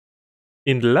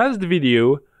In the last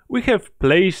video, we have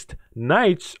placed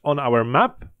knights on our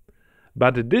map,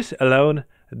 but this alone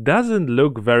doesn't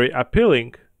look very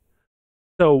appealing.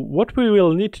 So what we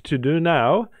will need to do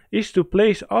now is to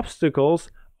place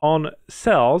obstacles on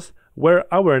cells where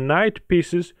our knight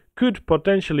pieces could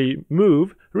potentially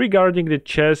move regarding the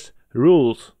chess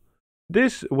rules.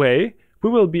 This way, we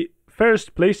will be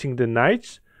first placing the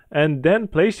knights and then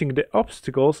placing the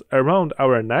obstacles around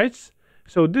our knights.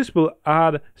 So this will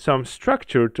add some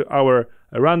structure to our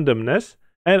randomness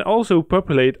and also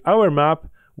populate our map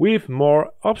with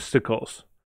more obstacles.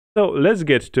 So let's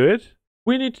get to it.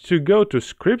 We need to go to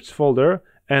scripts folder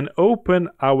and open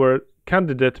our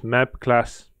candidate map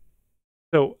class.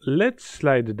 So let's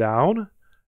slide down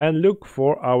and look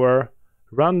for our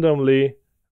randomly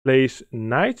place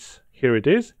knights. Here it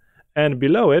is. And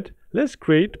below it, let's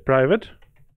create private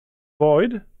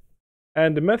void,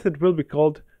 and the method will be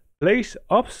called place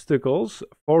obstacles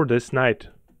for this knight.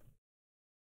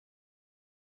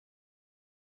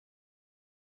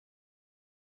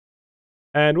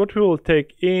 And what we will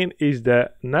take in is the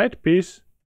knight piece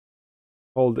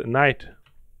called knight.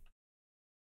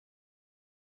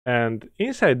 And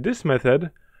inside this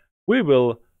method, we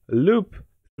will loop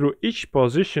through each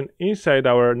position inside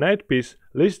our knight piece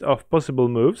list of possible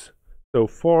moves. So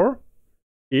for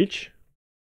each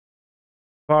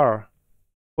var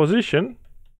position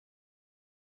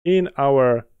in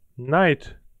our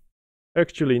knight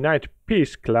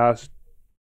piece class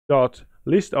dot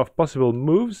list of possible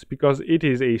moves, because it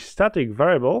is a static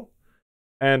variable.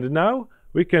 And now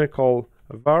we can call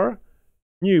var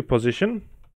new position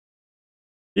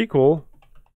equal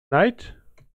knight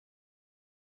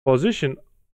position,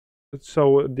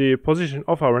 so the position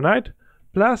of our knight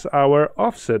plus our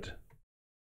offset,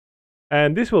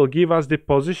 and this will give us the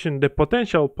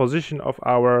potential position of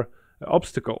our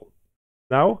obstacle.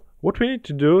 Now what we need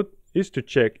to do is to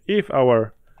check if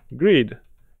our grid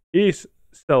is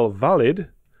still valid.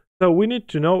 So we need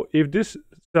to know if this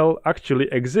cell actually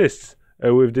exists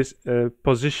with this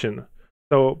position.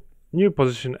 So new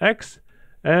position X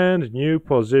and new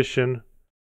position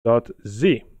dot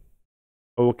Z.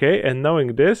 Okay, and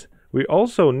knowing this, we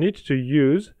also need to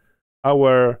use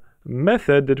our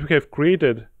method that we have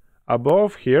created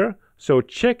above here. So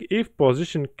check if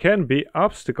position can be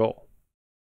obstacle.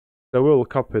 So we will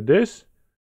copy this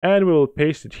and we will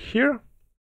paste it here.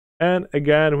 And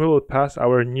again, we will pass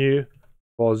our new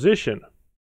position.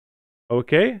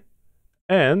 Okay,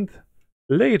 and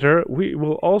later we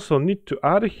will also need to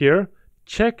add here,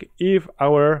 check if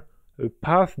our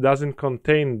path doesn't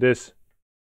contain this.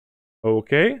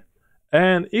 Okay,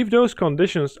 and if those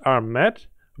conditions are met,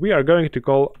 we are going to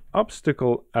call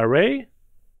obstacle array,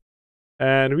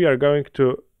 and we are going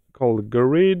to call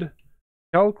grid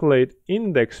calculate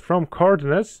index from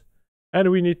coordinates, and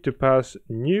we need to pass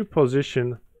new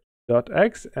position dot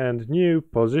x and new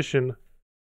position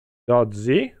dot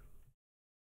z,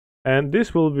 and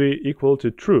this will be equal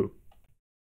to true.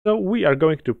 So we are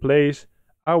going to place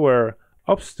our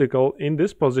obstacle in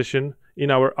this position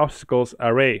in our obstacles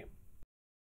array.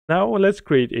 Now let's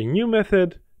create a new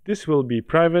method. This will be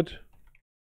private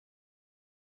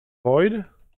void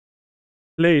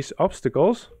place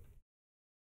obstacles,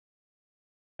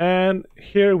 and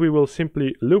here we will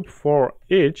simply loop for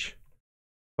each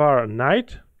var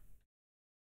knight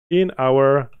in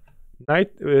our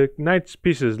knight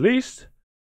pieces list,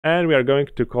 and we are going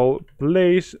to call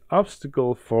place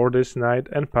obstacle for this knight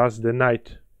and pass the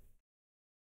knight.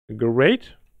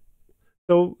 Great.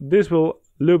 So this will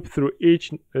loop through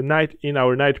each knight in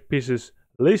our knight pieces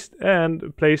list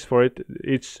and place for it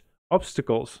its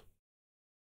obstacles.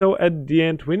 So at the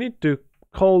end we need to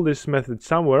call this method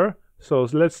somewhere. So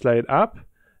let's slide up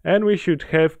and we should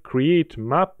have create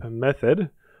map method.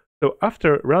 So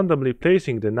after randomly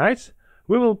placing the knights,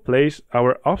 we will place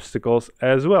our obstacles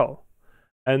as well.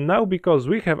 And now because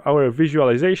we have our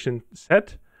visualization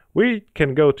set, we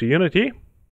can go to Unity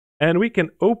and we can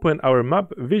open our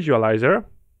map visualizer.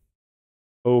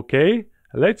 Okay,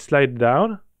 let's slide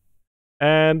down,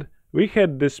 and we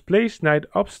had this place knight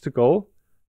obstacle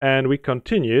and we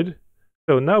continued.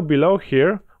 So now below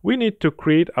here we need to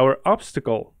create our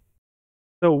obstacle.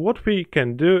 So what we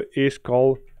can do is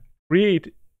call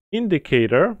create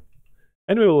indicator,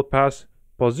 and we will pass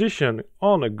position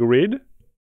on a grid,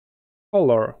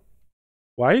 color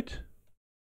white,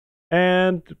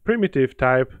 and primitive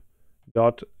type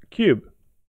dot cube.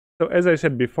 So as I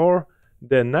said before,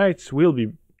 the knights will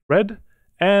be red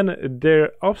and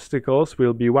their obstacles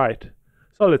will be white.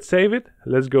 So let's save it,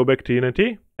 let's go back to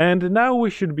Unity, and now we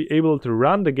should be able to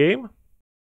run the game.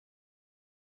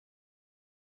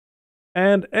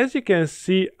 And as you can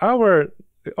see, our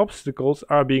obstacles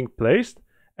are being placed,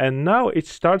 and now it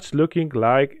starts looking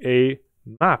like a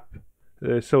map.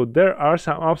 So there are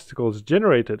some obstacles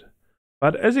generated.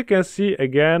 But as you can see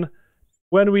again,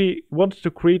 when we want to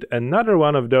create another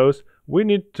one of those, we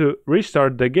need to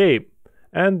restart the game,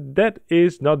 and that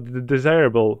is not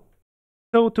desirable.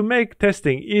 So to make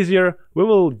testing easier, we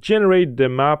will generate the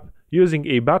map using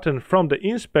a button from the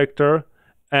inspector,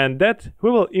 and that we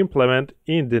will implement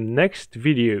in the next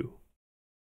video.